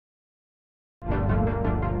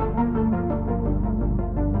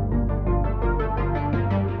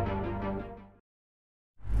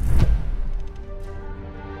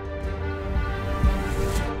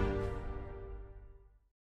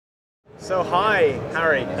So hi,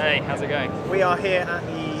 Harry. Hey, how's it going? We are here at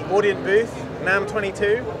the Audient booth, NAMM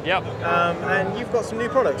 22. Yep. And you've got some new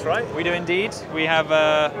products, right? We do indeed. We have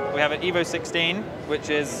an EVO 16, which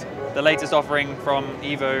is the latest offering from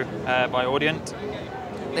EVO by Audient.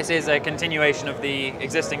 This is a continuation of the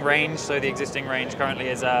existing range. So the existing range currently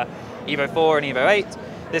is EVO 4 and EVO 8.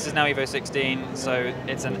 This is now EVO 16. So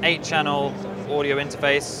it's an 8-channel audio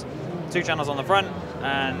interface, 2 channels on the front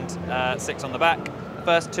and 6 on the back. The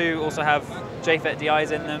first 2 also have JFET DIs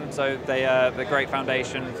in them, so they're a great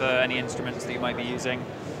foundation for any instruments that you might be using.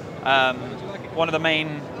 One of the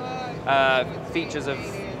main features of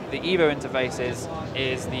the EVO interfaces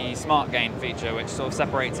is the smart gain feature, which sort of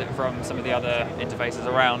separates it from some of the other interfaces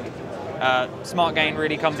around. Smart gain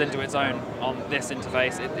really comes into its own on this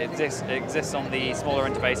interface. It exists on the smaller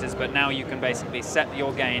interfaces, but now you can basically set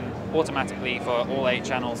your gain automatically for all 8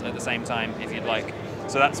 channels at the same time if you'd like.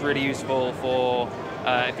 So that's really useful for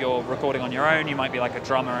if you're recording on your own. You might be like a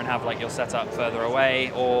drummer and have like your setup further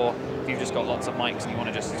away, or if you've just got lots of mics and you want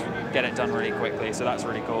to just get it done really quickly. So that's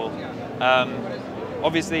really cool.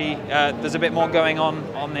 Obviously, there's a bit more going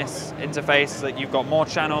on this interface. That you've got more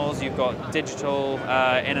channels, you've got digital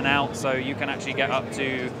in and out, so you can actually get up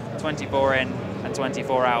to 24 in and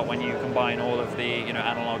 24 out when you combine all of the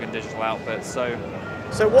analog and digital outputs.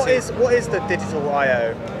 So what is the digital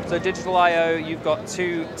I/O? So digital I/O, you've got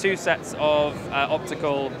two sets of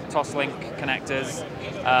optical Toslink connectors.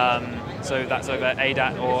 So that's over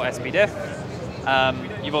ADAT or PDIF.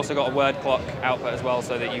 You've also got a word clock output as well,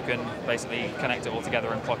 so that you can basically connect it all together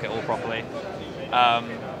and clock it all properly.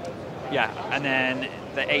 Yeah, and then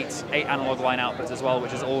the 8 analog line outputs as well,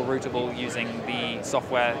 which is all routable using the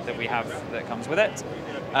software that we have that comes with it.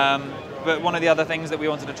 But one of the other things that we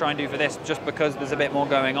wanted to try and do for this, just because there's a bit more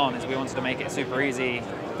going on, is we wanted to make it super easy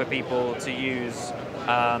for people to use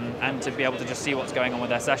and to be able to just see what's going on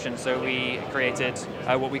with their session. So we created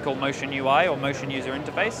what we call Motion UI, or Motion User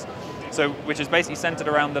Interface, which is basically centered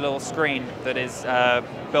around the little screen that is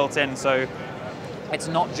built in. So it's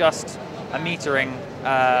not just a metering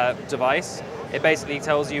device. It basically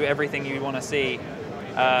tells you everything you want to see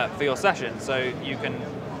for your session. So you can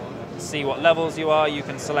see what levels you are, you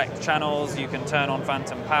can select channels, you can turn on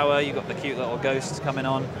phantom power, you've got the cute little ghosts coming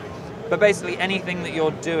on. But basically anything that you're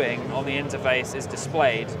doing on the interface is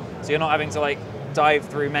displayed. So you're not having to like dive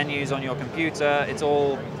through menus on your computer. It's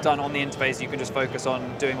all done on the interface. You can just focus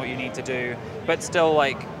on doing what you need to do, but still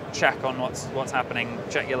like check on what's happening,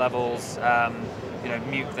 check your levels,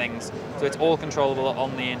 mute things. So it's all controllable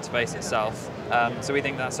on the interface itself. So we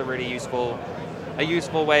think that's a really useful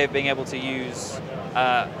way of being able to use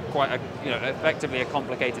effectively a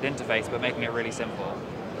complicated interface, but making it really simple.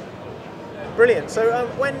 Brilliant. So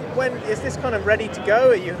when is this kind of ready to go?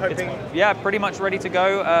 Are you hoping? Yeah, pretty much ready to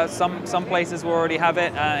go. Some places will already have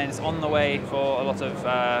it, and it's on the way for a lot of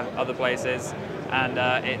other places. And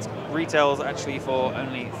it retails actually for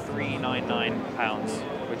only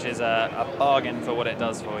 £399, which is a bargain for what it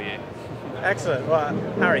does for you. Excellent. Well,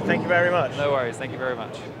 Harry, thank you very much. No worries. Thank you very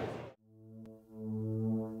much.